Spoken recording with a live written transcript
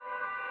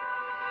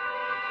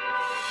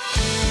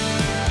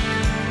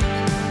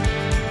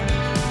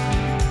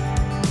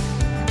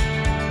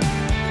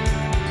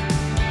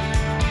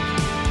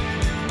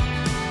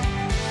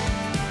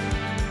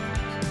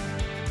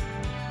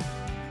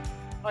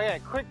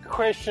Quick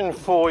question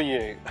for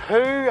you.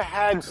 Who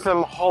had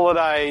some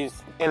holidays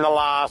in the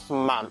last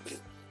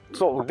month?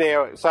 Sort of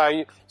there.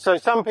 So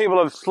some people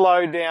have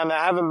slowed down. They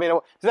haven't been.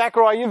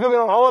 Zachariah, you've been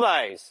on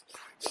holidays.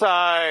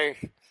 So,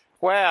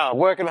 wow,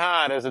 working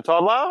hard as a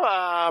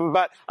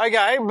toddler.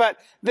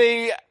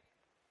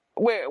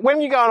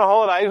 When you go on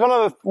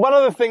holidays, one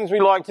of the things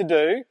we like to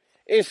do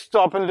is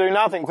stop and do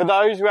nothing. For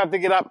those who have to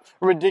get up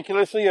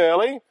ridiculously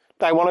early,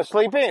 they want to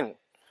sleep in.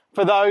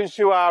 For those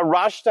who are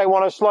rushed, they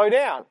want to slow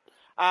down.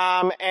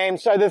 And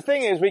so the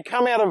thing is, we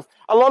come out of,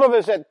 a lot of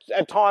us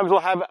at times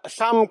will have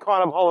some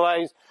kind of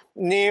holidays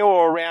near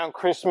or around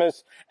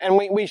Christmas, and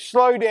we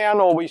slow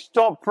down or we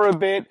stop for a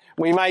bit.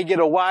 We may get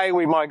away,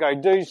 we might go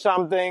do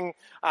something,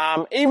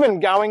 even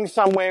going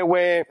somewhere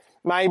where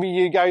maybe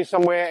you go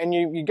somewhere and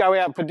you go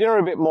out for dinner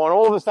a bit more, and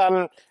all of a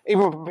sudden,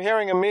 even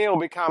preparing a meal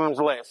becomes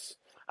less.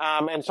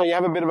 And so you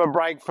have a bit of a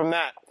break from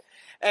that.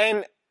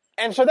 And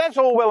so that's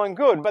all well and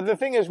good, but the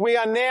thing is, we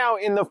are now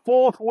in the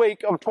 4th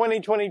week of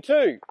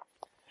 2022.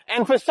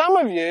 And for some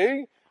of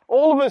you,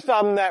 all of a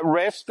sudden that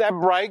rest, that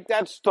break,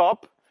 that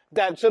stop,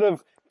 that sort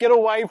of get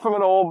away from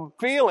it all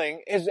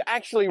feeling is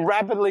actually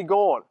rapidly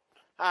gone.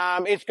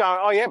 It's going,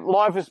 oh yep,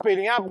 life is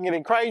speeding up, I'm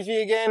getting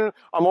crazy again,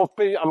 I'm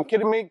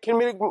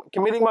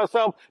committing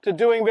myself to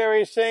doing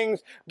various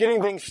things,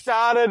 getting things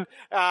started,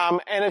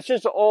 and it's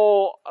just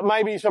all,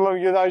 maybe some of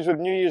you, those with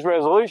New Year's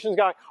resolutions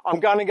going, I'm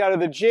going to go to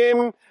the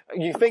gym,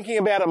 you're thinking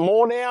about it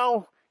more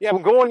now, you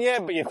haven't gone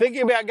yet, but you're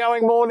thinking about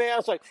going more now,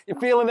 so you're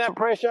feeling that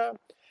pressure.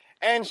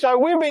 And so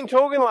we've been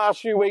talking the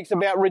last few weeks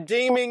about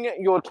redeeming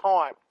your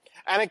time.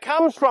 And it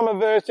comes from a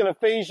verse in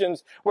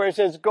Ephesians where it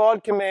says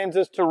God commands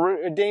us to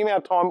redeem our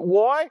time.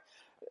 Why?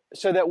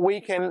 So that we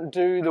can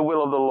do the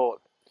will of the Lord.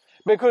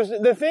 Because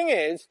the thing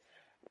is,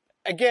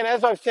 again,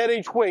 as I've said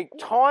each week,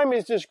 time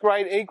is this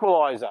great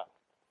equalizer.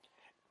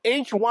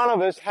 Each one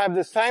of us have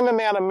the same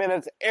amount of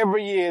minutes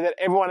every year that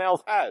everyone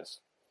else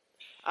has.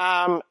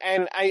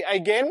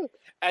 Again,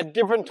 at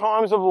different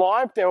times of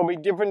life, there will be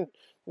different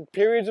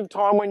periods of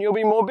time when you'll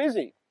be more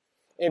busy.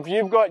 If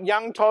you've got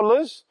young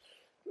toddlers,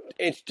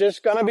 it's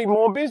just going to be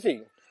more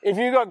busy. If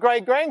you've got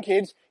great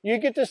grandkids, you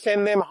get to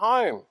send them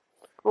home.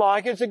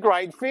 Like, it's a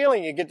great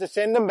feeling. You get to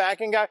send them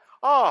back and go,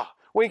 oh,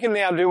 we can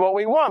now do what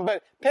we want.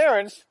 But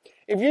parents,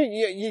 if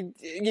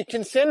you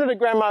can send them to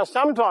grandma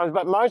sometimes,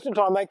 but most of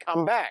the time they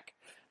come back.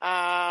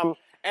 So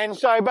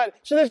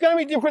there's going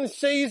to be different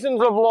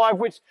seasons of life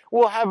which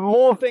will have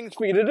more things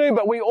for you to do,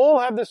 but we all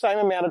have the same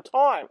amount of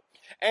time.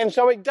 And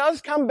so it does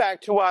come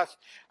back to us,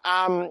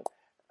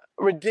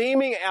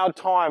 redeeming our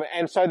time,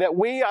 and so that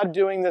we are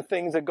doing the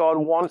things that God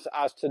wants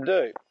us to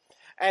do.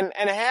 And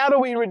how do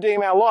we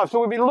redeem our life? So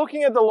we'll be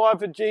looking at the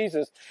life of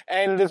Jesus,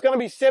 and there's going to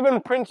be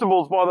 7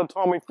 principles by the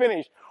time we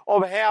finish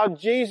of how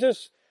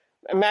Jesus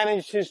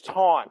managed his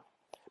time.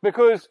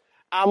 Because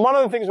one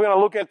of the things we're going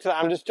to look at today,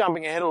 I'm just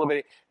jumping ahead a little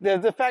bit,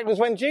 the fact is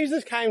when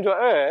Jesus came to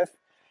earth,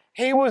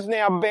 he was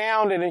now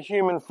bound in a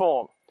human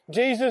form.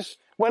 Jesus,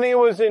 when he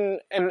was in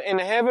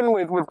heaven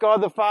with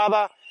God the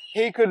Father,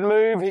 he could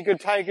move, he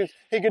could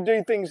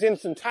do things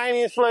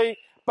instantaneously,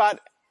 but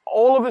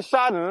all of a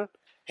sudden,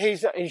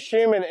 he's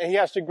human, he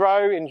has to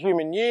grow in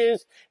human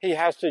years, he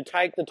has to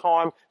take the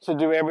time to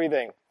do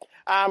everything.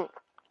 And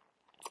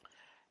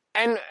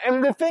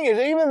the thing is,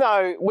 even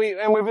though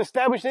we've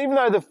established, even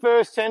though the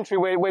first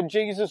century where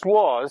Jesus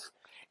was,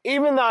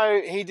 even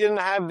though he didn't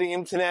have the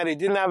internet, he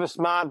didn't have a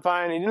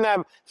smartphone, he didn't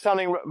have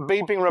something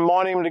beeping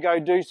reminding him to go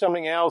do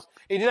something else,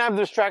 he didn't have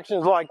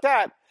distractions like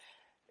that,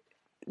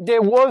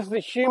 there was the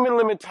human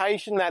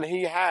limitation that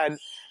he had,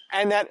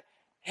 and that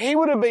he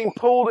would have been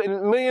pulled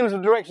in millions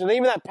of directions.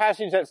 Even that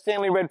passage that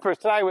Stanley read for us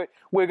today,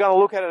 we're going to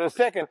look at it in a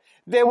second,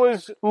 there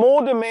was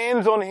more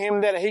demands on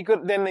him than he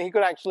could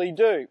actually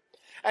do.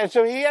 And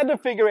so he had to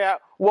figure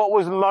out what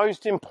was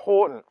most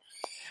important.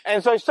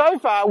 And so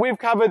far, we've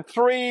covered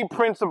 3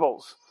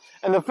 principles.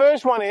 And the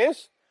first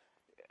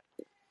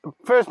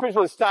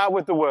principle is start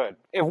with the Word.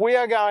 If we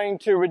are going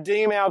to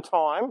redeem our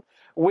time,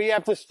 we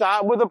have to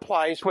start with a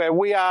place where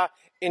we are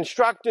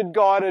instructed,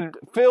 guided,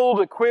 filled,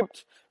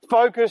 equipped,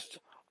 focused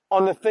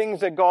on the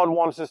things that God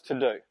wants us to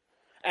do.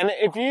 And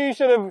if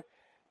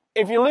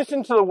you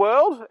listen to the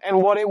world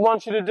and what it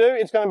wants you to do,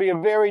 it's going to be a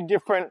very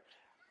different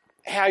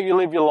how you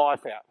live your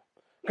life out.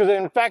 Because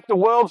in fact, the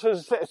world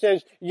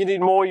says you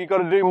need more, you've got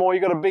to do more,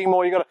 you've got to be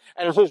more, and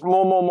it's just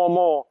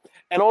more.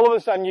 And all of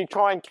a sudden you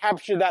try and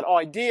capture that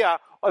idea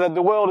that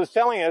the world is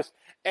telling us,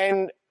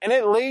 and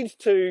it leads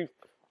to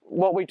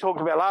what we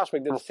talked about last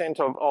week, the descent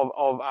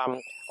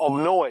of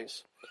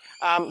noise.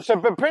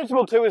 But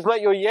principle 2 is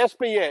let your yes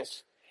be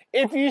yes.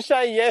 If you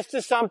say yes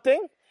to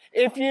something,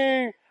 if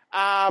you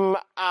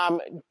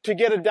to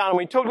get it done.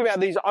 We talked about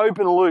these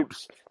open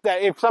loops,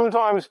 that if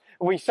sometimes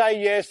we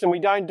say yes and we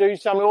don't do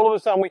something, all of a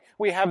sudden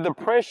we have the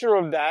pressure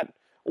of that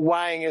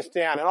weighing us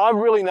down. And I've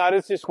really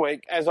noticed this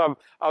week, as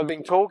I've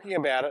been talking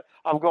about it,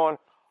 I've got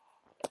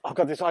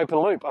this open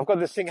loop. I've got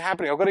this thing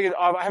happening.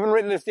 I haven't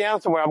written this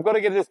down somewhere. I've got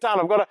to get this done.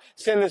 I've got to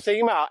send this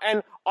email.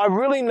 And I've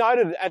really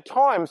noted at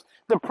times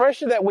the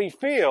pressure that we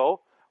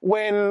feel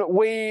when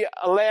we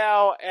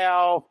allow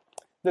our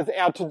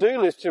our to-do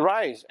list to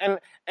raise. And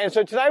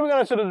so today we're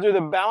going to sort of do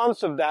the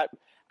balance of that,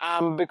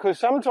 because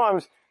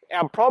sometimes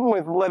our problem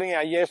with letting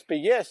our yes be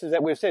yes is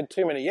that we've said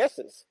too many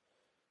yeses.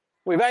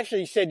 We've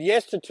actually said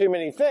yes to too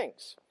many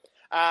things.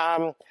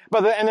 And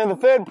then the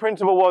third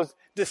principle was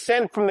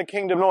dissent from the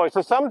kingdom noise.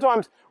 So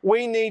sometimes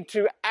we need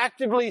to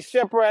actively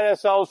separate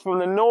ourselves from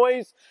the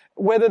noise,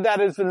 whether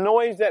that is the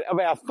noise of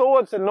our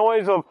thoughts, the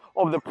noise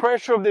of the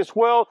pressure of this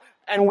world,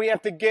 and we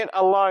have to get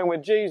alone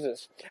with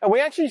Jesus. And we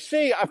actually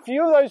see a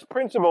few of those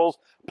principles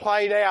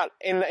played out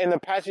in the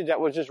passage that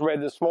was just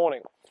read this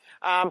morning.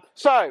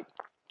 So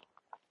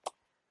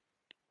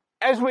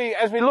as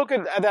we look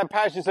at that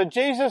passage, so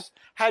Jesus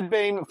had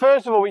been,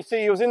 first of all, we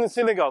see he was in the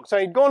synagogue. So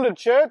he'd gone to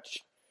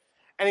church,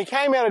 and he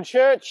came out of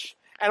church,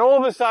 and all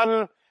of a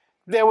sudden,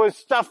 there was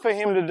stuff for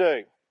him to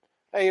do.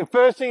 The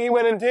first thing he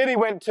went and did, he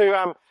went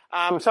to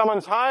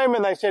someone's home,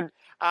 and they said,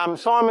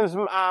 Simon's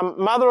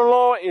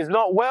mother-in-law is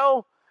not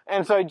well,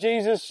 and so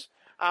Jesus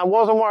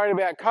wasn't worried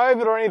about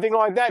COVID or anything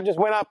like that, just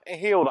went up and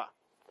healed her.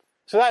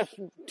 So that's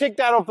ticked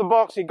that off the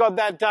box, he got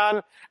that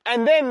done,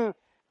 and then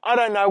I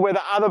don't know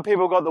whether other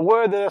people got the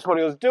word that that's what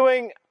he was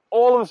doing.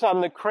 All of a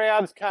sudden, the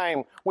crowds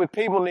came with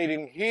people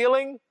needing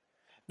healing.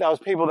 There was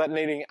people that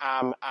needing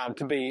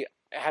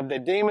have their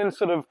demons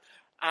sort of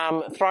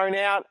thrown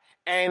out,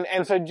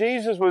 and so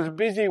Jesus was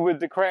busy with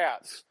the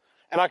crowds.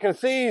 And I can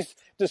see his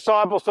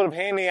disciples sort of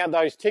handing out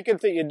those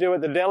tickets that you do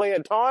at the deli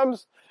at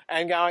times,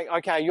 and going,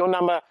 okay, your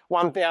number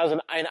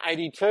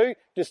 1082,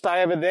 just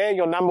stay over there.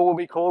 Your number will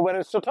be called when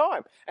it's the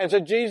time. And so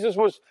Jesus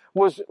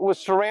was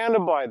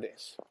surrounded by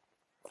this.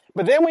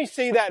 But then we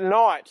see that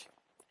night,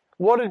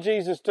 what did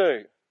Jesus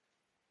do?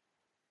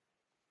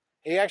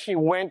 He actually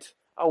went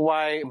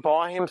away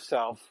by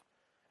himself.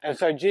 And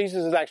so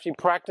Jesus is actually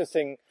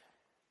practicing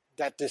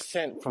that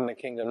dissent from the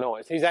kingdom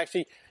noise. He's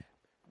actually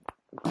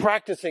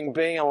practicing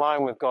being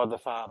alone with God the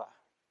Father.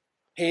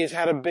 He has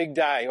had a big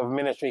day of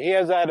ministry. He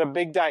has had a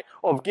big day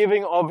of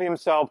giving of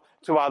himself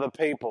to other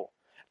people.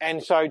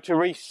 And so to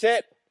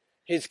reset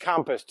his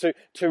compass,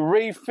 to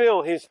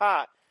refill his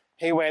heart,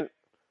 he went,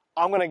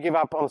 I'm going to give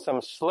up on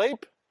some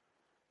sleep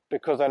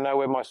because I know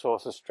where my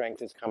source of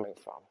strength is coming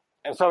from.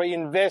 And so he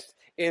invests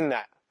in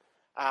that.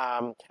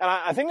 And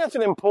I think that's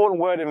an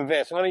important word,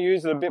 invest. I'm going to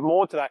use it a bit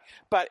more today.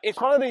 But it's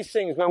one of these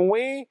things, when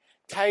we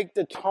take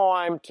the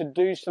time to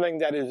do something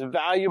that is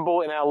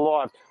valuable in our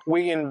lives,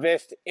 we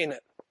invest in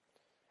it.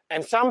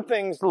 And some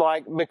things,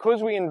 like,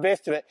 because we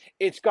invest in it,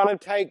 it's going to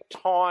take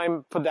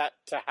time for that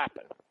to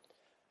happen.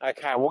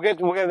 Okay, we'll get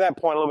to that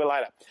point a little bit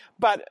later.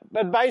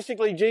 But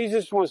basically,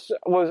 Jesus was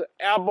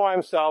out by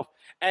himself,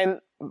 and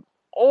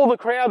all the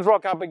crowds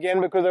rock up again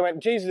because they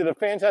went, Jesus did a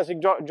fantastic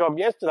job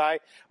yesterday.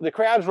 The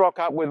crowds rock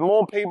up with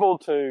more people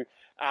to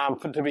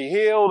be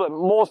healed,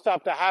 more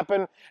stuff to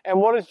happen. And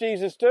what does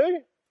Jesus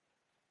do?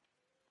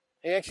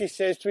 He actually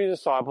says to his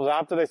disciples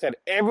after they said,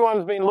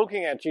 everyone's been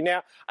looking at you.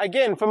 Now,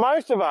 again, for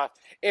most of us,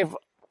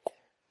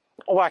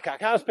 I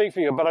can't speak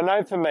for you, but I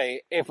know for me,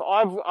 if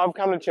I've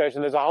come to church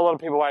and there's a whole lot of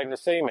people waiting to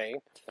see me,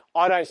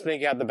 I don't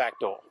sneak out the back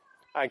door.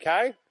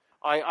 Okay?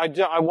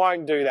 I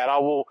won't do that. I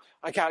will.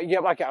 Okay.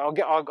 Yep. Okay.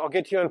 I'll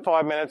get to you in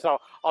 5 minutes.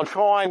 I'll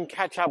try and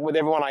catch up with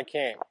everyone I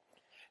can.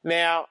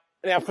 Now,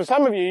 for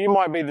some of you, you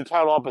might be the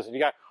total opposite. You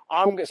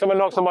go, someone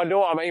knocks on my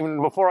door.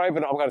 Even before I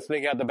open it, I'm going to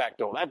sneak out the back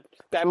door.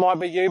 That might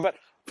be you, but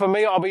for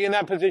me, I'll be in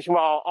that position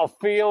where I'll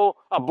feel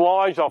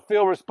obliged. I'll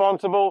feel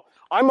responsible.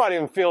 I might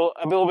even feel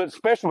a little bit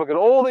special because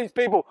all these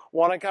people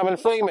want to come and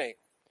see me.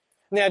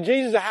 Now,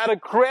 Jesus had a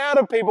crowd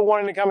of people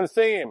wanting to come and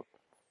see him.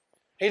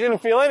 He didn't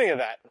feel any of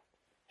that.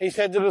 He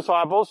said to the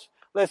disciples,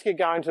 let's get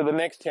going to the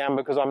next town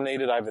because I'm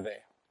needed over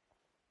there.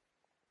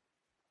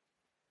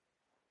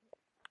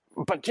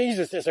 But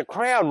Jesus, there's a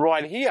crowd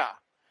right here.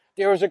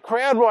 There is a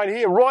crowd right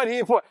here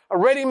for a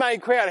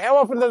ready-made crowd. How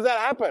often does that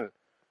happen?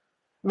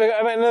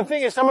 And the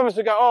thing is, some of us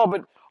would go,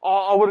 but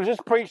I would have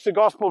just preached the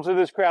gospel to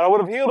this crowd. I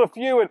would have healed a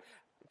few, and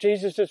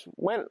Jesus just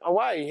went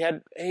away.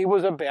 He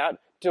was about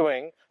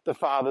doing the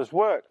Father's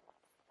work.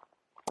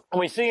 And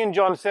we see in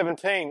John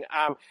 17,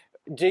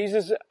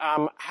 Jesus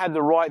had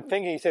the right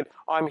thinking. He said,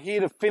 I'm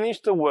here to finish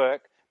the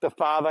work the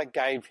Father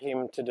gave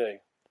him to do.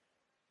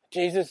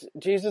 Jesus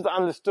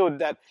understood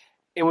that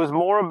it was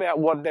more about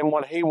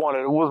what he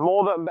wanted. It was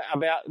more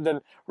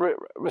than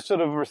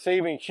sort of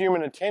receiving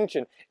human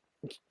attention.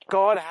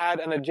 God had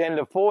an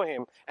agenda for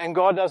him, and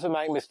God doesn't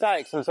make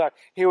mistakes. And so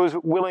he was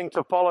willing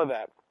to follow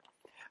that.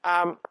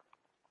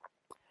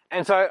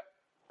 And so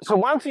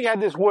once he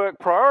had this work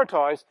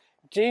prioritized,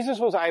 Jesus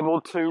was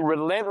able to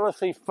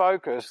relentlessly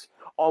focus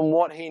on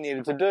what he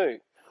needed to do.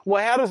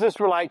 Well, how does this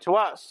relate to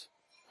us?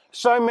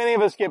 So many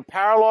of us get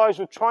paralyzed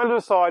with trying to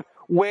decide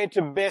where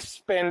to best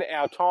spend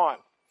our time.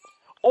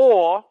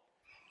 Or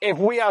if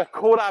we are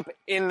caught up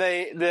in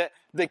the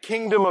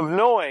kingdom of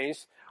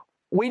noise,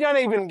 we don't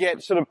even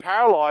get sort of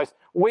paralyzed.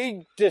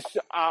 We just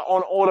are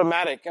on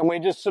automatic, and we're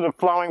just sort of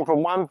flowing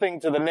from one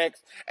thing to the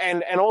next.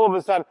 And all of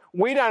a sudden,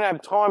 we don't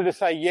have time to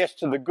say yes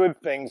to the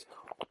good things.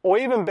 Or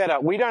even better,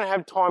 we don't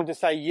have time to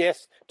say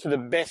yes to the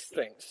best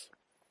things.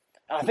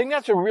 And I think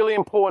that's a really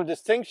important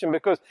distinction,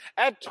 because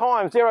at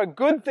times there are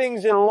good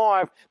things in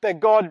life that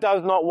God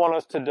does not want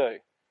us to do.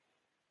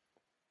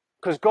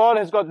 Because God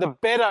has got the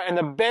better and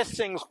the best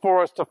things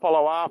for us to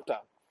follow after.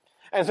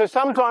 And so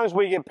sometimes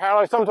we get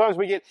paralyzed, sometimes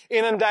we get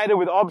inundated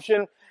with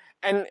option.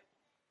 And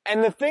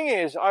the thing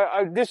is,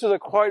 this is a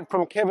quote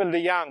from Kevin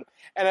DeYoung,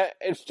 and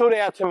it stood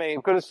out to me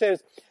because it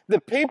says,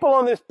 the people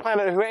on this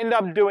planet who end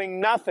up doing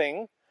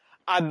nothing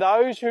are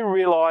those who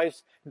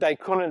realize they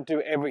couldn't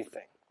do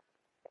everything.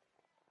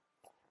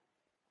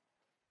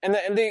 And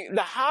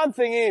the hard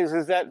thing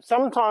is that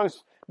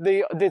sometimes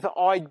this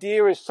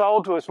idea is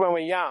sold to us when we're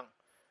young,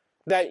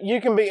 that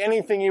you can be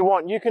anything you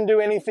want, you can do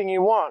anything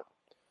you want.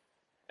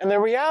 And the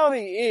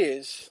reality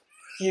is,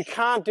 you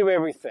can't do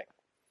everything.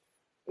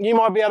 You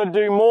might be able to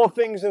do more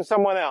things than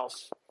someone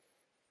else.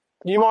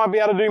 You might be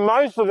able to do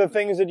most of the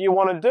things that you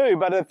want to do.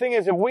 But the thing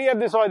is, if we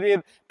have this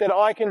idea that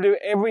I can do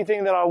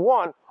everything that I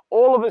want,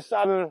 all of a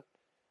sudden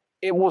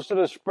it will sort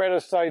of spread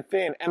us so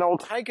thin. And it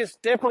will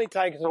definitely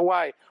take us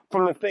away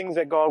from the things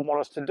that God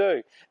wants us to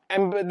do.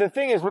 And the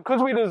thing is,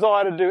 because we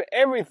desire to do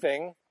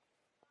everything,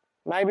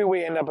 maybe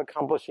we end up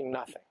accomplishing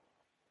nothing.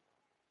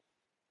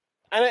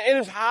 And it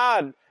is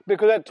hard,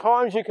 because at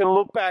times you can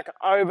look back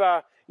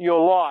over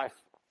your life.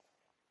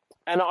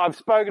 And I've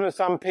spoken to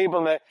some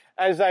people that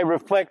as they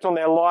reflect on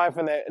their life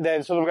and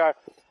they sort of go,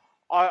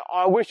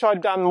 I wish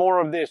I'd done more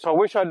of this. I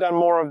wish I'd done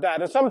more of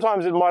that. And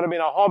sometimes it might have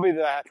been a hobby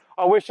that I had.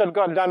 I wish I'd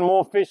done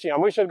more fishing. I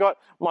wish I'd got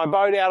my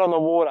boat out on the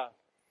water.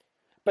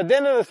 But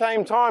then at the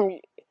same time,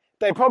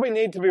 they probably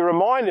need to be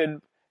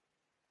reminded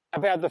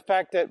about the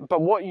fact that,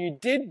 but what you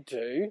did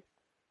do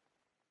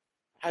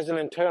has an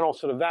internal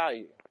sort of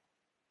value.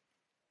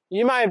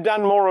 You may have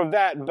done more of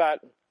that,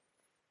 but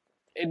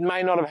it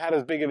may not have had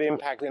as big of an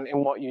impact in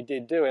what you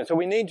did do. And so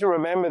we need to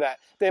remember that.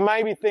 There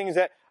may be things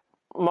that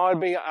might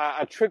be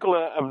a trickle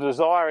of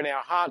desire in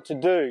our heart to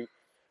do,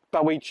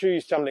 but we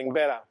choose something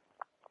better.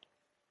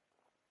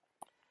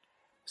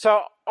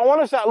 So I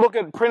want to look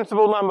at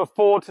principle number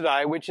 4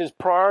 today, which is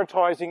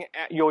prioritizing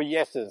your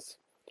yeses.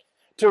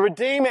 To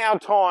redeem our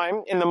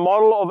time in the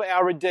model of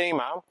our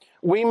Redeemer,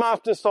 we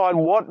must decide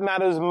what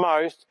matters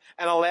most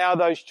and allow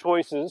those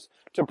choices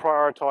to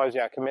prioritize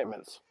our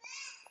commitments.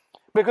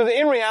 Because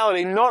in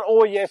reality, not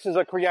all yeses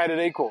are created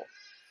equal.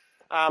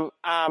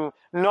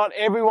 Not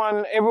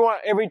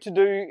every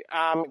to-do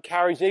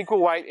carries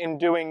equal weight in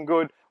doing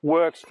good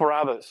works for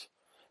others.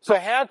 So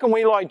how can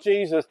we, like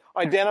Jesus,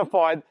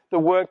 identify the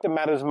work that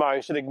matters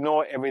most and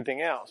ignore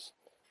everything else?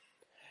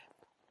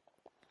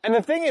 And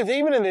the thing is,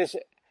 even in this,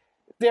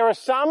 there are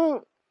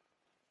some,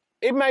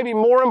 it may be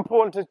more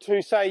important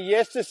to say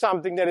yes to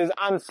something that is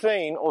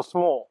unseen or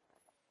small,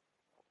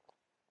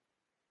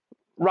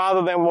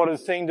 rather than what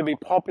is seen to be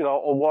popular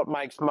or what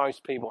makes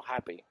most people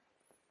happy.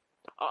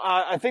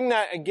 I think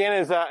that, again,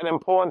 is an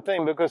important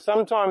thing, because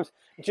sometimes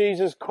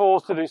Jesus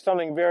calls to do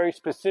something very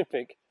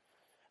specific,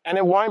 and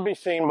it won't be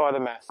seen by the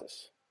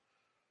masses.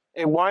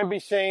 It won't be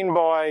seen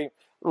by,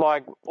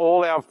 like,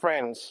 all our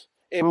friends.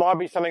 It might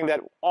be something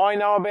that I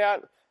know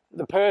about,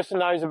 the person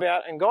knows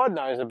about, and God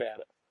knows about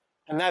it.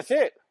 And that's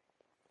it.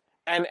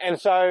 And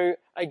so,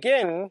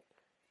 again,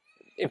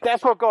 if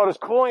that's what God is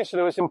calling us to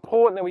do, it's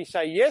important that we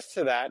say yes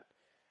to that.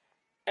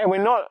 And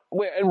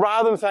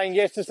rather than saying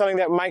yes to something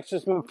that makes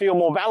us feel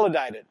more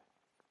validated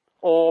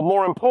or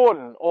more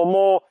important or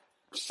more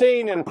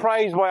seen and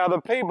praised by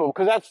other people,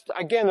 because that's,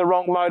 again, the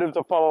wrong motive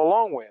to follow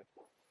along with.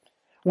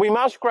 We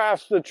must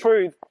grasp the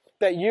truth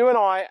that you and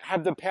I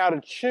have the power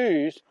to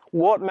choose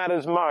what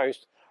matters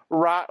most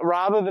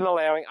rather than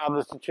allowing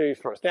others to choose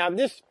for us. Now,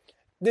 this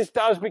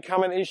does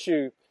become an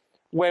issue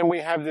when we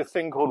have this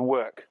thing called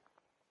work,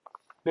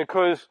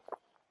 because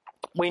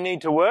we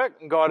need to work.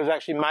 God has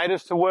actually made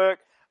us to work.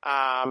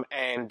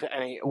 And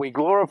we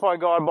glorify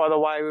God by the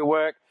way we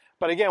work.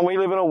 But again, we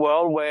live in a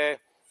world where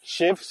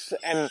shifts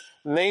and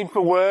need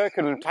for work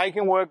and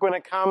taking work when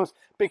it comes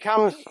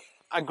becomes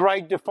a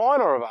great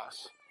definer of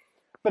us.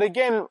 But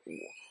again,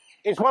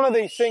 it's one of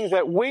these things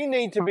that we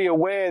need to be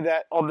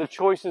aware of the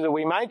choices that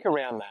we make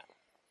around that.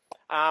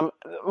 I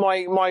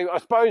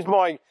suppose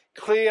my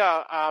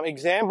clear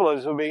example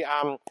would be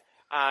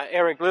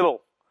Eric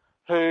Liddell,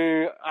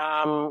 who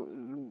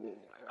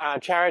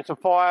Chariots of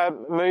Fire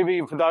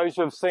movie, for those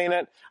who have seen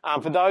it.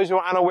 For those who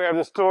are unaware of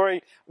the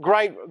story,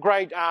 great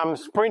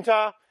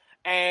sprinter,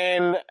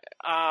 and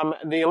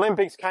the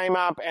Olympics came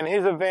up, and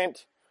his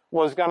event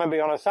was going to be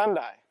on a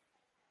Sunday.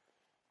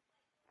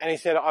 And he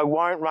said, I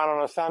won't run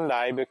on a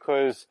Sunday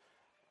because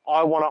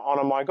I want to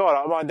honour my God.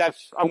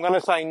 I'm going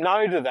to say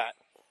no to that.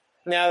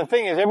 Now, the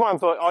thing is, everyone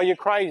thought, oh, you're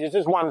crazy, it's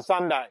just one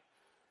Sunday.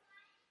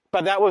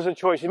 But that was a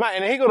choice he made.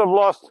 And he could have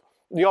lost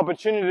the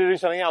opportunity to do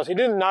something else. He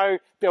didn't know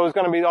there was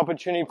going to be the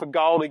opportunity for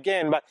gold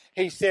again, but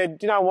he said,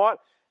 you know what?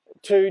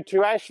 To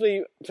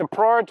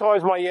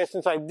prioritise my yes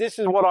and say, this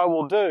is what I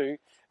will do,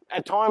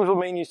 at times will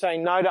mean you say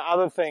no to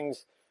other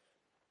things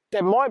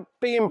that might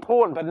be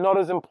important, but not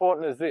as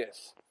important as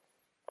this.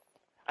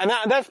 And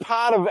that's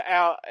part of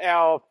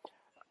our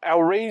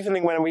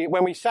reasoning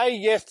when we say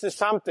yes to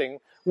something,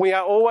 we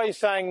are always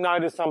saying no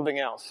to something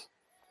else.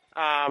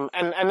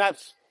 And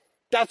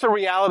that's a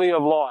reality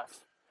of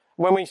life.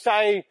 When we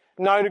say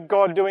no to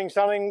God doing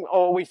something,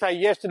 or we say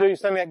yes to do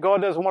something that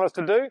God doesn't want us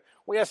to do,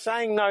 we are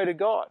saying no to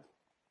God.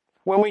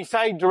 When we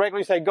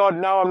directly say, God,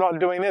 no, I'm not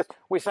doing this,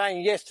 we're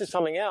saying yes to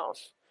something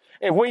else.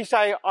 If we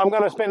say, I'm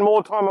going to spend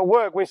more time at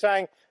work, we're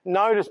saying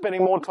no to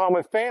spending more time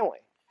with family.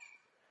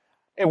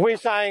 If we're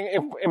saying,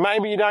 if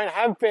maybe you don't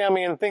have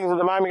family and things at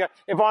the moment,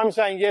 if I'm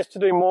saying yes to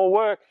do more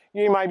work,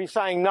 you may be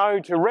saying no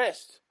to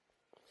rest.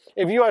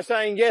 If you are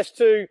saying yes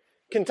to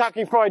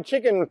Kentucky Fried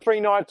Chicken 3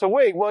 nights a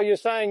week, well, you're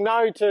saying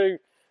no to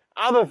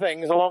other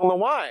things along the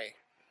way.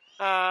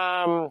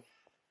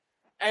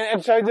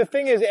 And so the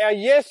thing is, our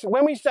yes,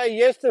 when we say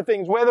yes to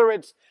things, whether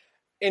it's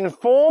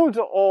informed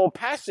or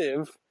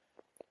passive,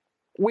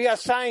 we are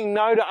saying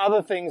no to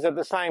other things at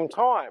the same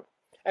time.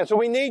 And so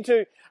we need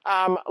to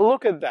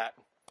look at that.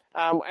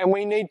 And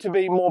we need to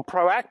be more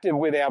proactive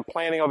with our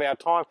planning of our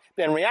time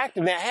than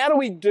reactive. Now, how do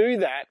we do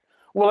that?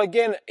 Well,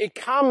 again, it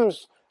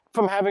comes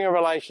from having a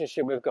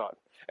relationship with God.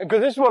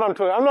 Because this is what I'm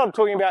talking about. I'm not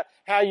talking about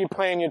how you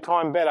plan your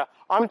time better.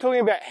 I'm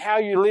talking about how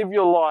you live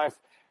your life,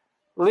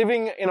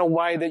 living in a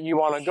way that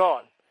you honor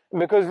God.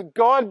 Because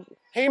God,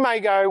 He may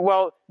go,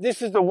 well,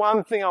 this is the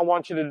one thing I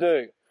want you to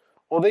do.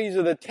 Or these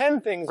are the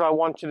 10 things I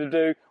want you to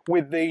do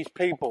with these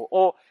people.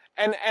 Or,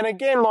 and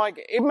again, like,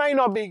 it may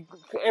not be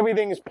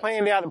everything is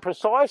planned out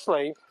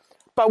precisely,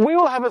 but we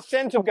will have a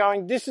sense of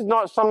going, this is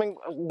not something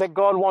that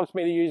God wants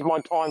me to use my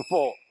time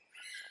for.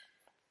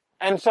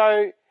 And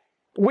so,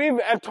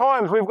 at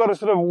times, we've got to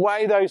sort of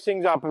weigh those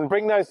things up and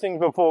bring those things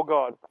before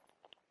God.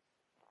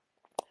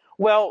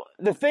 Well,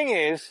 the thing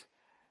is,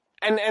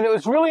 and it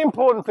was really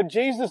important for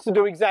Jesus to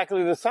do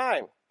exactly the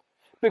same.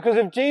 Because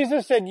if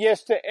Jesus said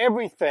yes to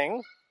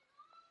everything,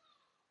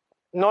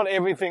 not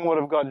everything would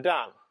have got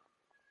done.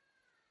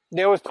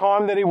 There was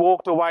time that He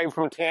walked away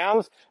from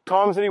towns,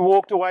 times that He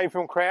walked away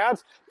from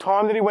crowds,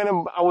 time that He went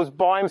and was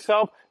by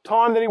Himself,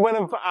 time that He went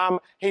and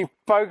He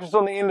focused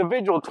on the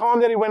individual,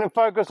 time that He went and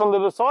focused on the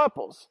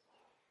disciples.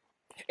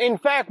 In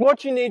fact,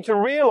 what you need to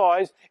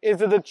realize is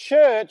that the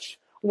church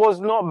was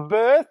not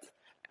birthed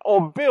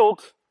or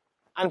built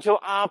until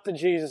after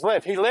Jesus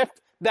left. He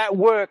left that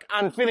work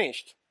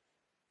unfinished.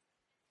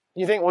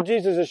 You think, well,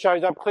 Jesus just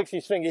shows up, clicks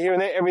His finger here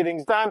and there,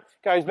 everything's done,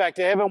 goes back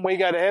to heaven, we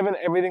go to heaven,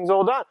 everything's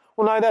all done.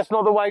 Well, no, that's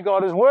not the way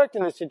God has worked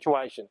in this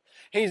situation.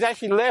 He's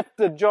actually left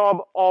the job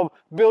of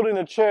building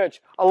the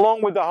church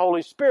along with the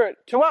Holy Spirit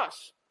to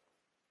us.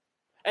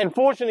 And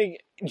fortunately,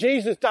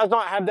 Jesus does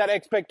not have that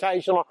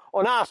expectation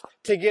on us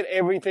to get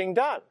everything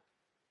done.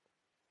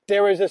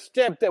 There is a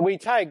step that we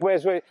take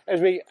as we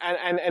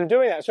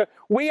doing that. So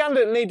we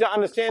need to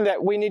understand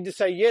that we need to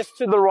say yes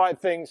to the right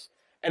things,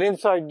 and in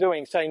so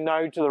doing, say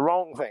no to the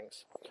wrong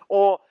things,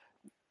 or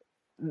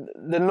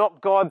the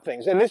not God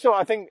things. And this is why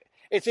I think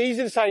it's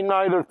easy to say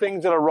no to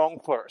things that are wrong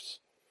for us.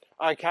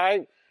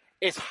 Okay?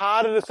 It's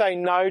harder to say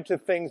no to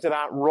things that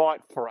aren't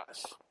right for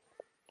us.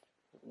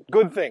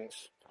 Good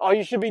things. Oh,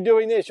 you should be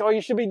doing this. Oh,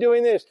 you should be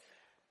doing this.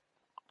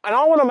 And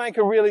I want to make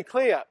it really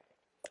clear.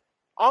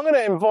 I'm going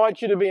to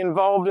invite you to be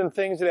involved in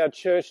things that our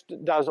church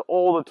does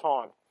all the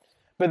time.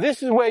 But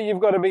this is where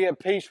you've got to be at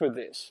peace with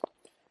this.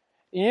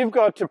 You've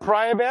got to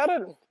pray about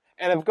it.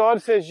 And if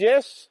God says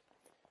yes,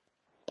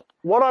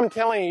 what I'm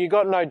telling you, you've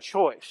got no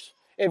choice.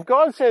 If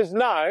God says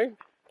no,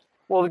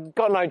 well, you've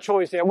got no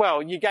choice there.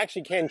 Well, you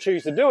actually can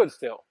choose to do it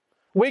still.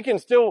 We can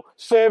still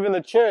serve in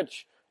the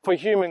church for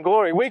human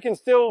glory. We can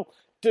still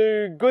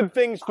do good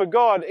things for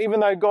God, even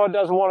though God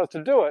doesn't want us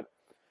to do it.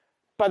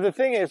 But the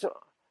thing is,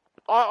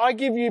 I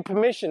give you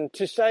permission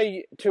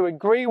to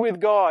agree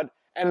with God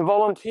and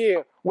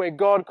volunteer where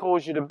God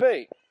calls you to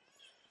be.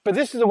 But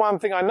this is the one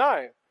thing I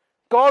know.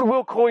 God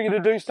will call you to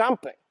do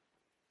something.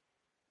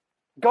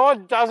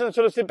 God doesn't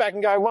sort of sit back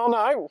and go, well,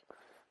 no,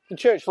 the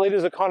church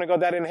leaders have kind of got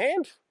that in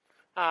hand.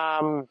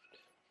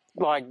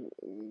 Like,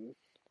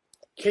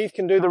 Keith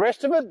can do the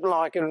rest of it.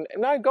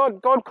 No,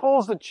 God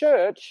calls the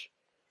church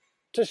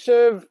to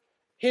serve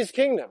His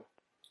kingdom.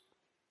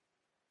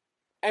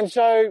 And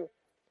so,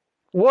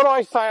 what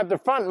I say up the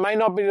front may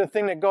not be the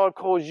thing that God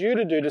calls you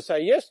to do to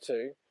say yes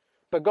to,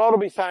 but God will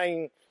be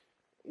saying,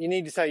 you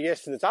need to say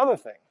yes to this other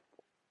thing.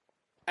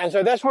 And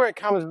so that's where it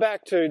comes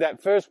back to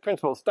that first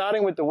principle,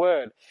 starting with the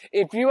Word.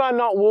 If you are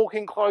not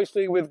walking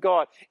closely with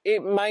God,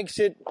 it makes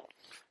it,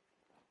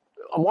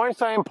 I won't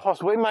say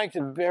impossible, it makes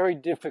it very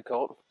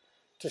difficult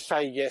to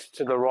say yes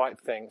to the right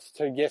things,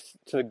 to yes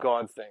to the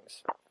God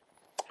things.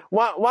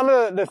 One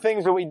of the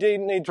things that we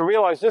need to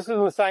realize, this is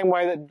in the same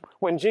way that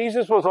when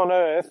Jesus was on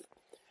earth,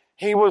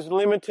 He was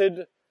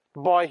limited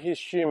by His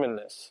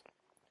humanness.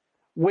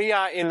 We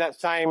are in that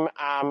same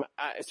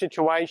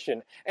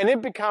situation. And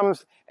it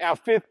becomes our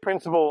fifth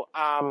principle,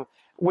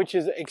 which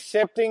is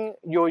accepting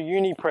your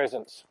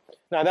unipresence.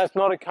 Now, that's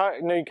not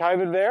a new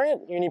COVID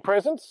variant,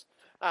 unipresence.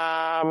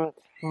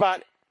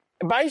 But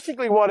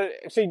basically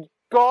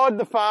God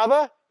the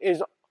Father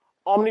is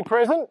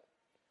omnipresent.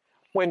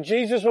 When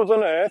Jesus was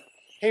on earth,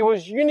 He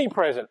was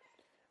unipresent,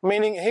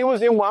 meaning He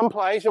was in one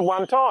place at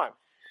one time.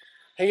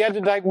 He had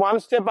to take one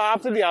step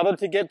after the other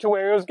to get to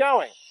where He was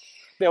going.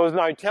 There was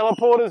no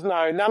teleporters,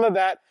 none of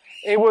that.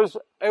 It was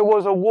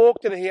a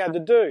walk that he had to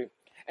do.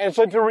 And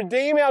so to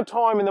redeem our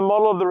time in the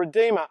model of the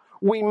Redeemer,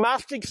 we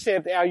must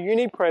accept our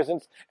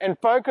unipresence and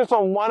focus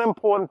on one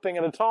important thing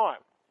at a time.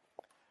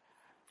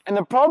 And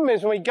the problem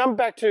is when we come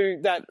back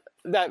to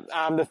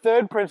the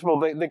third principle,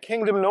 the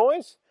kingdom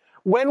noise,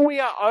 when we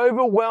are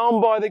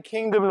overwhelmed by the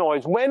kingdom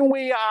noise, when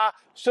we are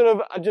sort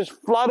of just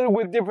flooded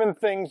with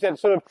different things that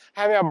sort of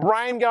have our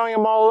brain going a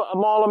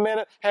mile a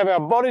minute, have our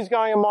bodies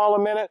going a mile a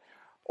minute,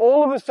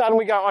 all of a sudden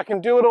we go, I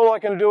can do it all, I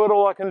can do it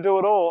all, I can do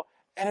it all.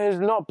 And it is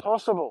not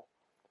possible.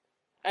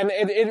 And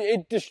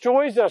it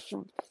destroys us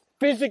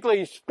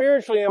physically,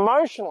 spiritually,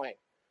 emotionally.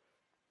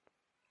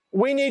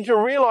 We need to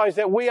realize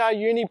that we are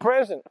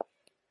unipresent.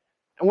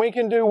 And we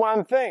can do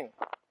one thing.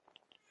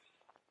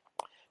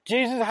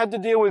 Jesus had to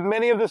deal with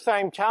many of the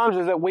same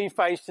challenges that we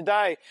face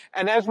today.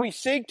 And as we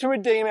seek to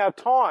redeem our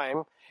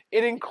time,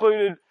 it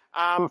included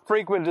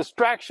frequent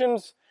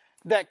distractions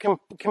that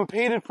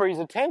competed for his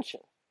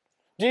attention.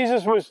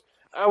 Jesus was,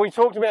 we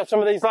talked about some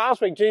of these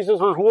last week, Jesus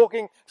was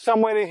walking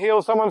somewhere to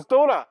heal someone's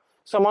daughter.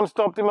 Someone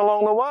stopped him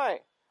along the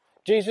way.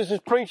 Jesus is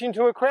preaching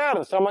to a crowd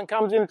and someone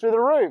comes in through the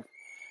roof.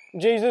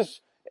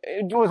 Jesus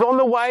was on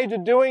the way to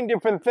doing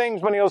different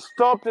things when he was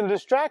stopped and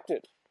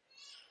distracted.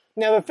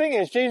 Now the thing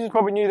is, Jesus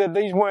probably knew that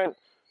these weren't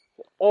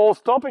all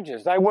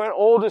stoppages. They weren't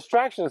all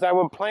distractions. They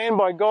were planned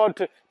by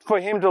God for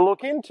him to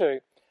look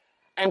into.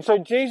 And so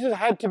Jesus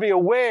had to be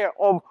aware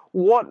of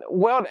what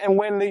and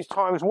when these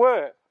times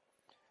were.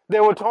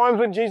 There were times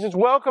when Jesus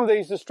welcomed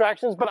these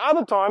distractions, but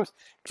other times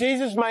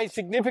Jesus made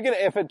significant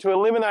effort to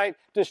eliminate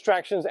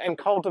distractions and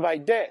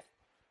cultivate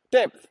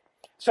depth.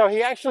 So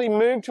he actually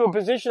moved to a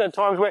position at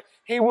times where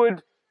he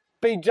would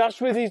be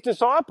just with his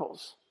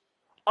disciples.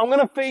 I'm going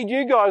to feed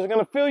you guys. I'm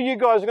going to fill you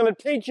guys. I'm going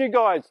to teach you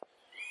guys.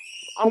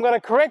 I'm going to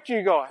correct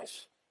you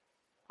guys.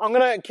 I'm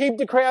going to keep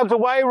the crowds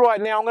away right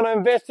now. I'm going to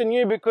invest in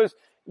you because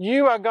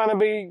you are going to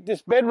be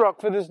this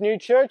bedrock for this new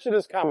church that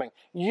is coming.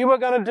 You are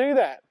going to do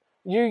that.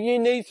 You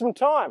need some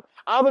time.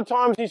 Other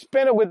times he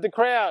spent it with the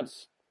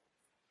crowds.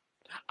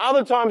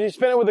 Other times he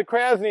spent it with the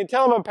crowds and he'd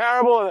tell them a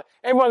parable and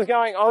everyone's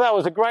going, oh, that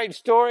was a great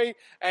story.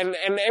 And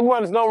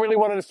everyone's not really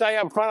wanting to stay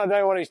up front. I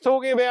don't know what he's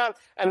talking about.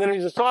 And then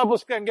his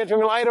disciples can get to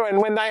him later. And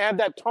when they had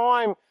that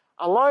time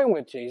alone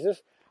with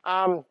Jesus,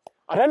 I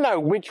don't know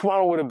which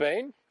one it would have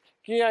been.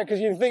 You know, because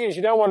the thing is,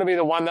 you don't want to be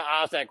the one that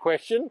asks that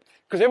question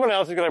because everyone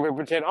else is going to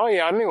pretend, oh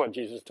yeah, I knew what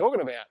Jesus was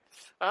talking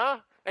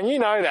about. And you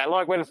know that.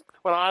 Like when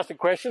I ask a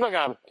question, I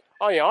go,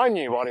 oh yeah, I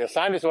knew what he was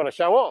saying. Just want to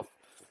show off.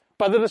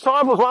 But the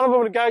disciples, one of them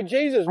would go,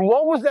 Jesus,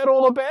 what was that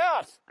all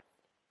about?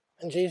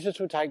 And Jesus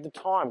would take the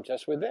time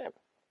just with them.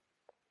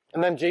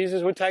 And then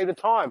Jesus would take the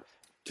time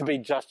to be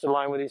just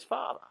alone with his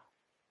Father.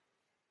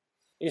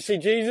 You see,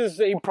 Jesus,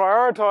 he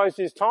prioritized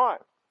his time.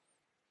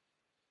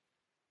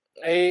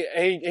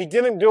 He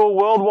didn't do a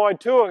worldwide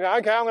tour. Go,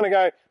 okay, I'm going to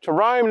go to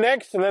Rome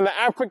next and then to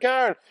Africa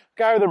and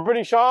go to the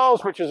British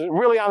Isles, which is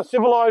really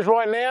uncivilized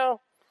right now.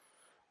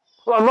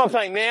 Well, I'm not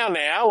saying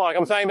now, like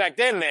I'm saying back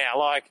then now,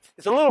 like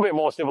it's a little bit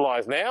more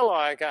civilized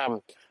now,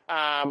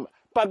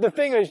 but the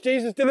thing is,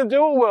 Jesus didn't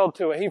do a world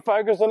tour. He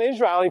focused on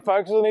Israel. He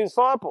focused on his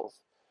disciples.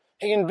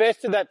 He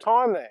invested that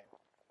time there.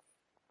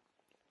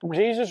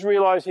 Jesus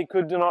realized he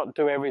could not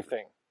do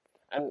everything.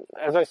 And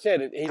as I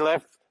said, he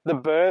left the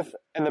birth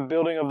and the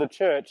building of the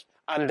church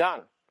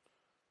undone.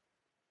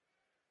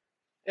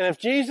 And if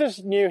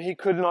Jesus knew he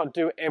could not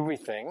do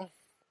everything,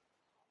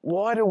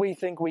 why do we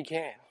think we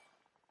can?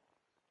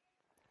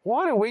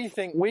 Why do we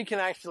think we can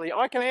actually,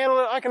 I can handle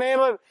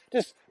it,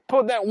 just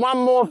put that one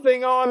more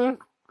thing on.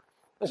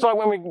 It's like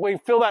when we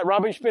fill that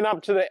rubbish bin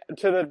up to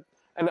the,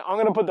 and I'm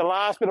going to put the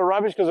last bit of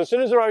rubbish because as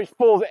soon as the rubbish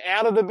falls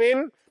out of the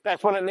bin,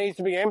 that's when it needs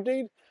to be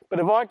emptied. But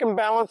if I can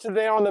balance it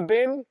there on the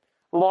bin,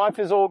 life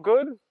is all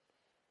good.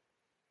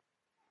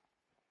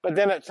 But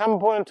then at some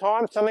point in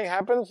time, something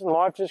happens and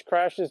life just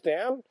crashes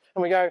down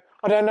and we go,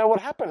 I don't know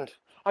what happened.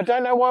 I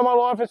don't know why my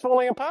life is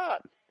falling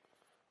apart.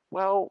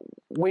 Well,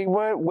 we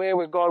weren't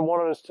where God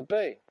wanted us to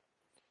be.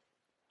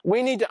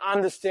 We need to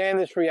understand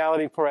this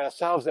reality for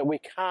ourselves that we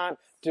can't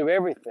do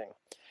everything.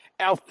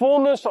 Our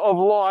fullness of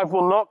life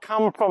will not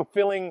come from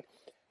fitting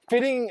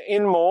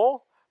in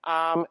more,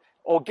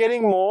 or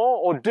getting more,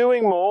 or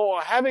doing more,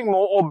 or having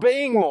more, or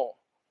being more.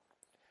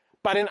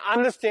 But in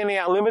understanding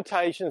our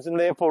limitations and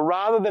therefore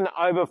rather than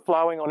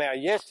overflowing on our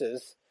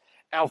yeses,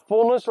 our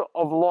fullness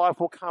of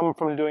life will come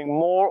from doing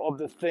more of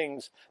the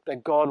things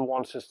that God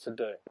wants us to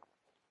do.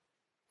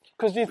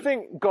 Because do you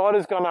think God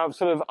is going to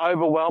sort of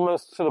overwhelm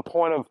us to the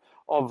point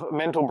of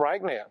mental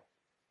breakdown?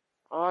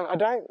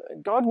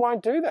 God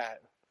won't do that.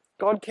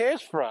 God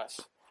cares for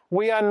us.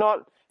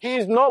 He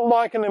is not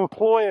like an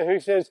employer who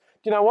says,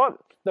 you know what?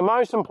 The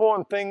most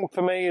important thing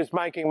for me is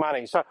making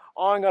money. So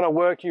I'm going to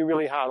work you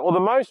really hard. Or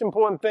the most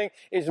important thing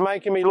is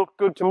making me look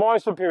good to my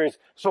superiors.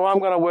 So I'm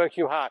going to work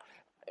you hard.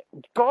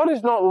 God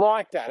is not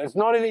like that. It's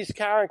not in his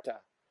character.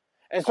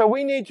 And so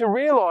we need to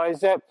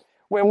realize that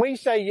when we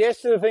say yes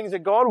to the things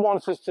that God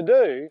wants us to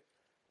do,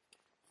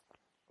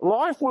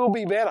 life will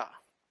be better.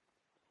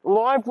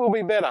 Life will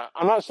be better.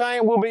 I'm not saying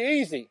it will be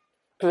easy,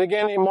 Because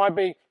again, it might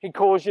be he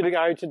calls you to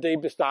go to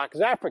deepest,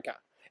 darkest Africa.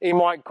 He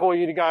might call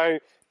you to go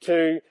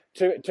to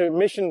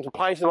mission to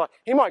places like,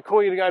 he might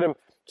call you to go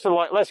to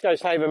like, let's go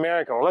save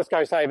America, or let's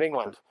go save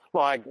England.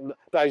 Like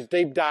those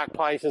deep, dark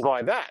places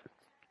like that.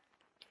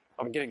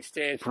 I'm getting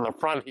stared from the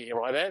front here,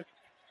 right there.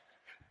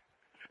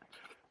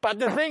 But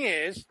the thing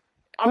is,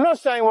 I'm not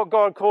saying what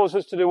God calls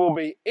us to do will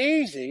be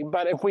easy,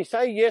 but if we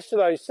say yes to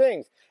those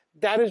things,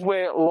 that is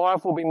where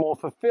life will be more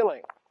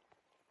fulfilling.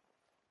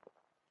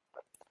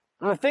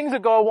 And the things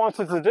that God wants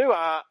us to do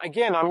are,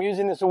 again, I'm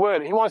using this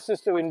word, he wants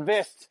us to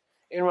invest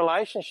in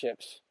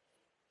relationships,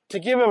 to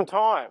give them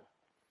time.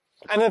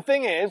 And the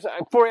thing is,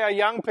 for our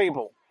young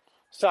people,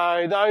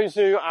 so those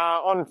who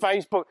are on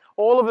Facebook,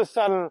 all of a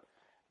sudden,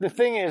 the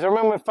thing is, I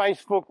remember when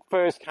Facebook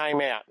first came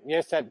out.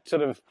 Yes, that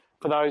sort of,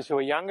 for those who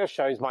are younger,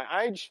 shows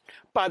my age.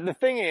 But the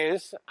thing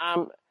is,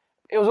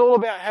 it was all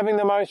about having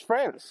the most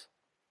friends.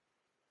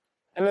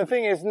 And the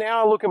thing is,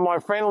 now I look at my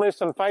friend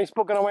list on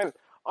Facebook and I went,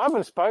 I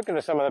haven't spoken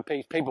to some of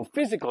the people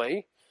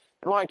physically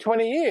in like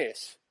 20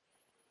 years.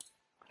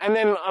 And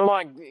then I'm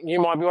like,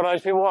 you might be one of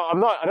those people, well,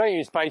 I don't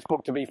use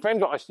Facebook to be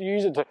friends, I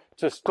use it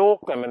to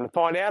stalk them and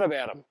find out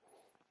about them.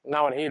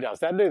 No one here does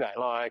that, do they?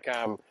 Like,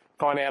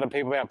 find out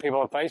about people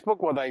on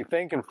Facebook, what they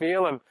think and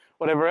feel and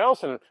whatever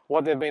else, and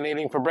what they've been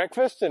eating for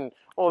breakfast and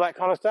all that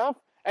kind of stuff.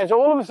 And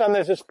so all of a sudden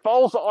there's this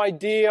false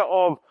idea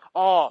of,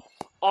 oh,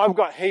 I've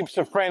got heaps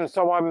of friends,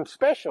 so I'm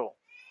special.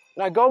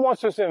 No, God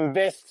wants us to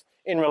invest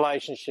in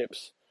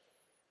relationships.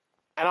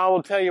 And I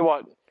will tell you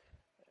what,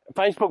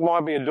 Facebook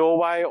might be a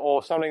doorway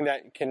or something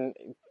that can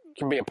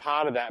be a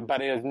part of that,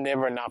 but it is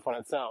never enough on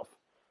itself.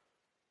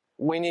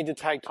 We need to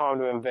take time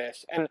to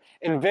invest. And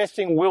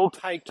investing will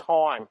take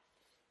time,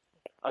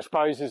 I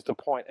suppose is the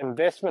point.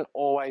 Investment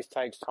always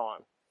takes time.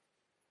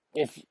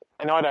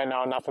 And I don't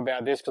know enough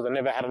about this because I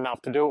never had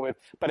enough to do it with,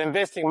 but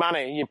investing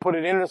money, you put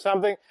it into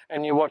something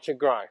and you watch it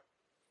grow.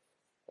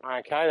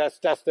 Okay,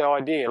 that's the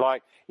idea.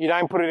 Like, you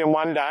don't put it in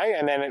one day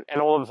and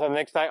all of a sudden the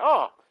next day,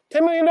 oh,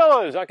 $10 million,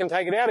 I can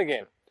take it out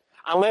again.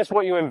 Unless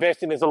what you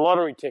invest in is a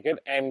lottery ticket,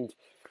 and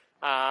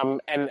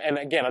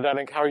again, I don't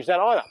encourage that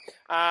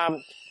either.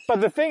 But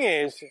the thing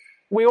is,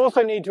 we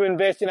also need to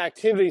invest in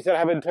activities that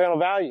have eternal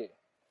value.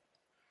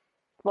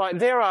 Like,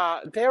 there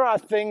are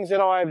things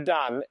that I have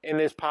done in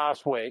this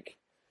past week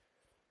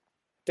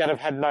that have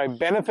had no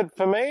benefit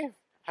for me,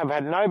 have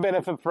had no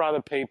benefit for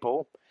other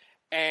people,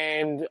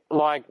 and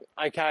like,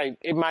 okay,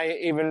 it may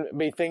even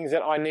be things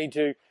that I need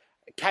to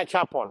catch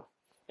up on.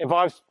 If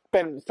I've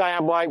stay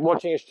up late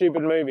watching a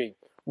stupid movie,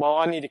 well,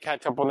 I need to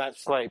catch up on that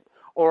sleep.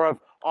 Or if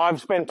I've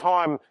spent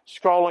time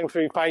scrolling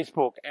through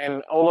Facebook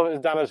and all of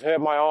it's done is hurt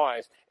my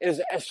eyes,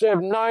 it has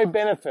served no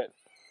benefit.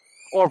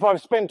 Or if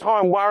I've spent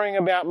time worrying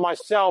about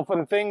myself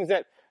and things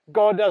that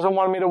God doesn't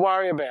want me to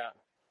worry about.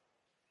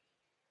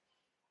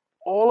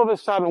 All of a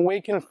sudden,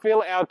 we can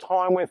fill our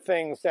time with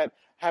things that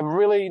have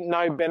really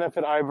no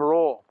benefit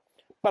overall.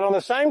 But on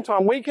the same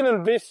time, we can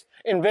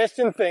invest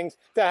in things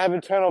that have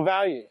eternal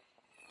value.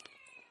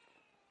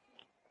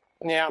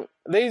 Now,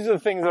 these are the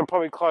things that are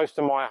probably close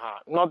to my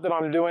heart. Not that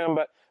I'm doing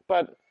them,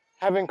 but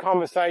having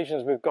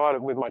conversations with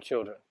God, with my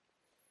children.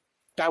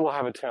 That will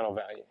have eternal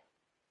value.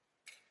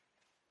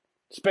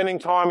 Spending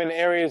time in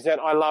areas that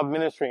I love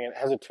ministering in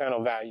has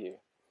eternal value.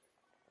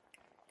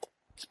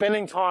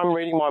 Spending time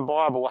reading my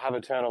Bible will have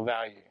eternal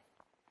value.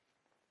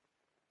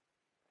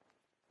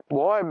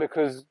 Why?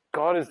 Because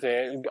God is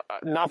there.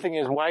 Nothing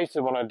is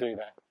wasted when I do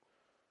that.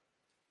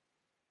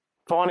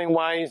 Finding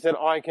ways that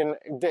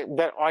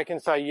I can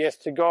say yes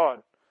to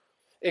God.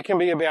 It can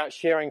be about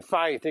sharing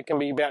faith. It can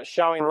be about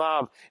showing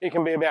love. It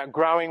can be about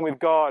growing with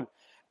God.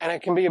 And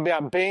it can be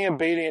about being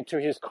obedient to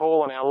his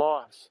call in our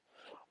lives.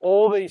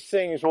 All these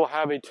things will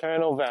have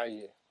eternal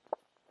value.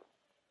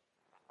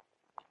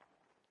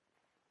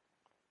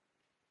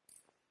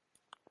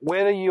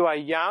 Whether you are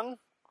young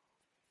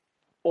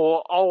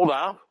or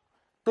older,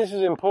 this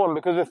is important,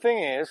 because the thing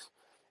is,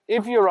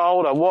 if you're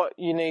older, what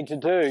you need to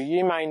do,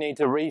 you may need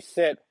to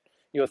reset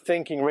your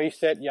thinking,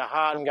 reset your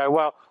heart and go,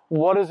 well,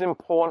 what is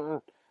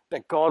important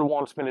that God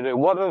wants me to do?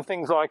 What are the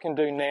things I can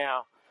do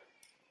now?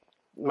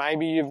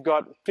 Maybe you've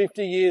got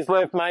 50 years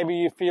left. Maybe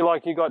you feel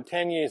like you've got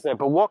 10 years left.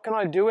 But what can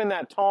I do in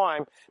that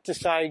time to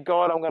say,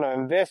 God, I'm going to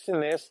invest in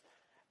this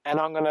and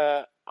I'm going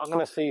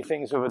to see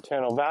things of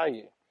eternal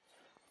value?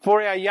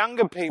 For our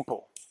younger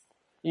people,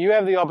 you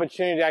have the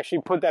opportunity to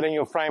actually put that in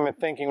your frame of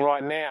thinking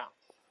right now.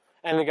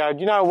 And to go,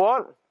 do you know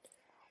what?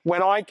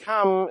 When I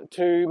come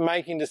to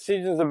making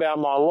decisions about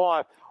my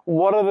life,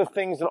 what are the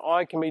things that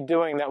I can be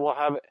doing that will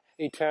have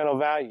eternal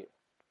value?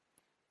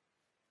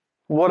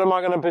 What am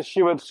I going to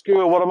pursue at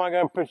school? What am I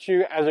going to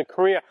pursue as a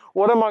career?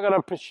 What am I going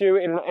to pursue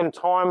in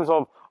times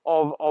of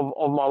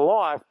my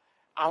life?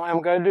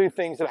 I'm going to do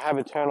things that have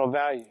eternal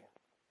value.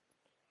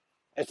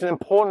 It's an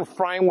important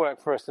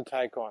framework for us to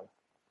take on.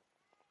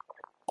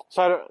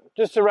 So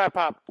just to wrap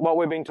up what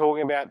we've been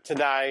talking about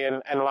today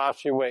and the last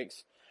few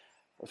weeks.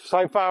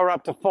 So far, we're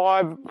up to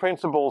 5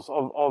 principles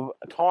of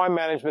time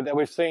management that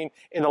we've seen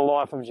in the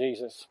life of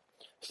Jesus.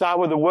 Start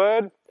with the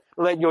word.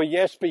 Let your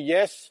yes be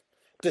yes.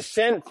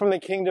 Dissent from the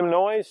kingdom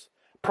noise.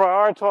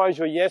 Prioritize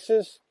your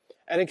yeses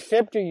and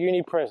accept your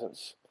uni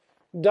presence.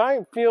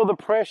 Don't feel the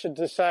pressure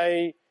to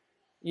say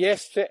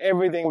yes to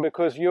everything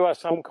because you are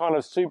some kind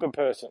of super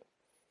person.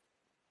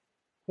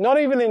 Not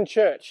even in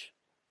church.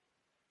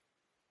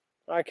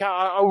 Okay,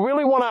 I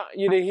really want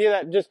you to hear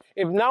that. Just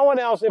if no one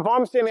else, if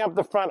I'm standing up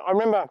the front, I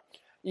remember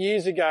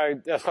years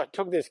ago, I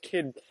took this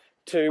kid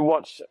to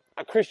watch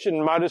a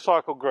Christian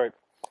motorcycle group.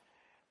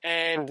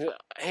 And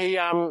he,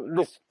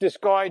 this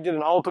guy did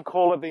an altar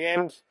call at the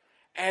end,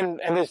 and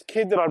this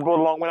kid that I brought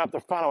along went up the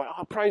front. I went,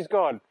 oh, praise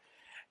God.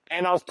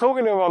 And I was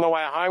talking to him on the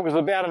way home. It was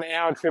about an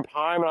hour trip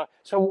home. And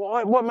so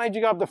what made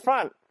you go up the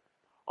front?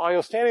 Oh, he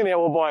was standing there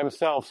all by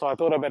himself, so I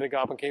thought I'd better go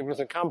up and keep him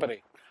some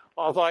company.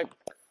 I was like,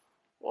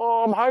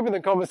 well, I'm hoping the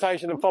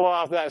conversation to follow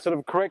after that sort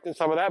of corrected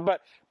some of that.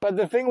 But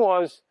the thing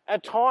was,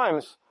 at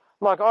times,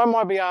 like I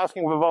might be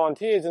asking for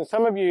volunteers, and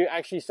some of you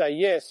actually say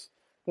yes,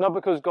 not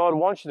because God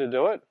wants you to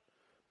do it,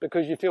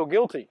 because you feel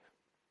guilty.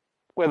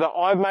 Whether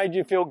I've made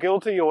you feel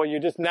guilty or you're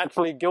just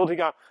naturally guilty,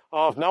 going,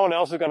 oh, if no one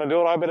else is going to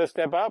do it, I better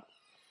step up.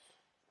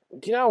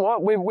 Do you know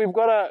what? We've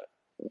got to,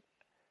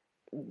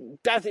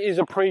 that is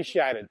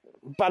appreciated.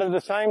 But at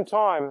the same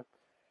time,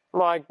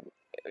 like,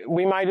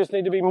 we may just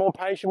need to be more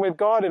patient with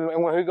God and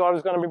who God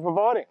is going to be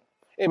providing.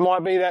 It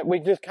might be that we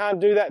just can't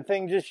do that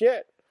thing just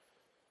yet.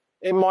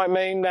 It might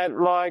mean that,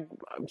 like,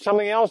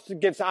 something else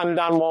gets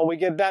undone while we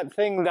get that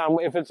thing done,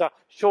 if it's a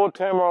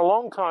short-term or a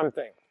long-time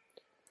thing.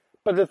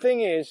 But the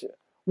thing is,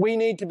 we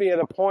need to be at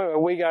a point where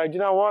we go, do you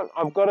know what?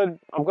 I've got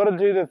to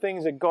do the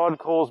things that God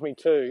calls me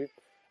to,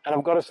 and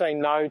I've got to say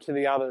no to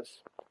the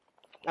others.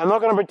 I'm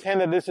not going to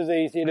pretend that this is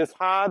easy. It is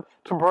hard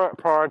to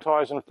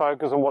prioritize and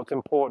focus on what's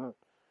important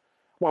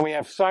when we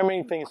have so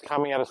many things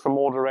coming at us from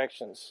all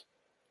directions.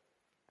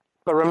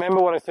 But remember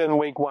what I said in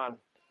week 1.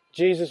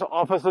 Jesus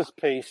offers us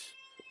peace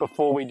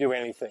before we do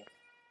anything.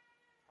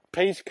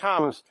 Peace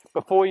comes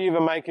before you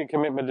even make a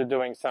commitment to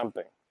doing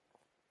something.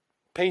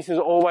 Peace is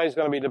always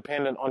going to be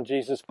dependent on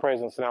Jesus'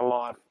 presence in our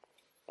life.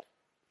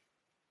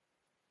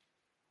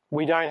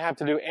 We don't have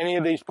to do any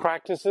of these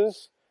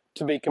practices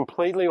to be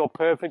completely or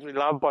perfectly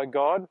loved by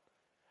God,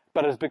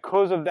 but it's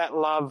because of that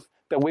love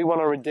that we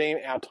want to redeem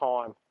our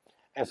time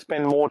and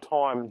spend more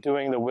time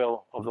doing the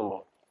will of the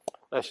Lord.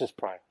 Let's just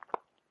pray.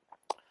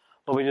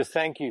 Lord, we just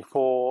thank you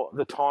for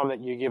the time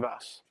that you give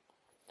us.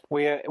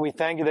 We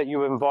thank you that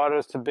you invited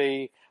us to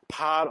be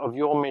part of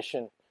your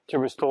mission to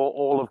restore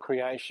all of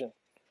creation.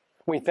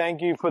 We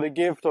thank you for the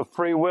gift of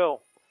free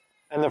will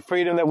and the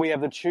freedom that we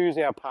have to choose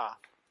our path.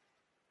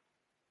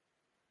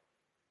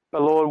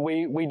 But Lord,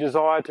 we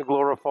desire to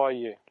glorify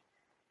you.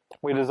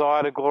 We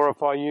desire to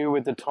glorify you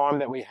with the time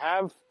that we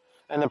have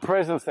and the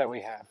presence that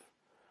we have.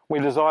 We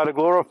desire to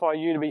glorify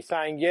you, to be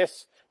saying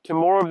yes to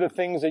more of the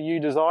things that you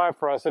desire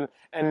for us and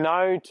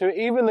no to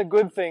even the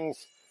good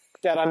things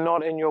that are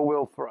not in your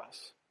will for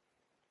us.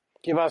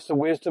 Give us the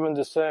wisdom and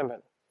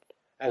discernment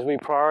as we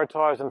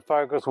prioritize and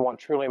focus on what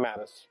truly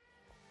matters.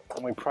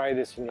 And we pray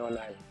this in your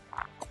name.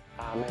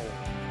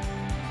 Amen.